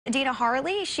Dina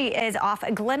Harley, she is off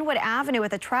Glenwood Avenue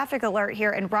with a traffic alert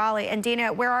here in Raleigh. And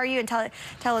Dina, where are you? And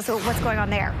tell us what's going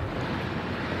on there.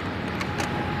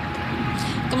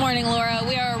 Good morning, Laura.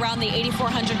 We are around the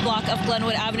 8400 block of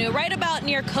Glenwood Avenue, right about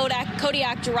near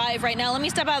Kodiak Drive right now. Let me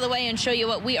step out of the way and show you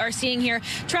what we are seeing here.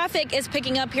 Traffic is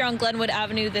picking up here on Glenwood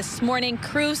Avenue this morning.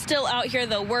 Crews still out here,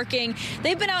 though, working.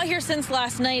 They've been out here since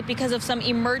last night because of some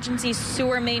emergency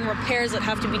sewer main repairs that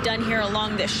have to be done here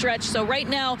along this stretch. So right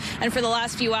now, and for the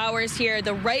last few hours here,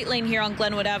 the right lane here on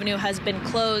Glenwood Avenue has been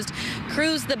closed.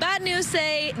 Crews, the bad news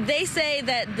say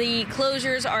that the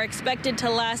closures are expected to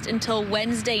last until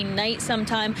Wednesday night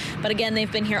sometime. But again,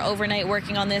 they've been here overnight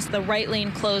working on this. The right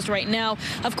lane closed right now.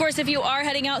 Of course, if you are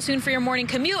heading out soon for your morning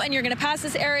commute and you're going to pass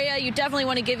this area, you definitely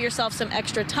want to give yourself some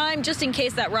extra time just in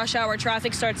case that rush hour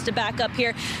traffic starts to back up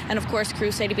here. And of course,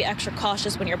 crews say to be extra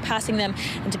cautious when you're passing them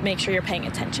and to make sure you're paying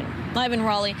attention. Live in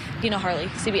Raleigh, Dina Harley,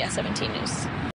 CBS 17 News.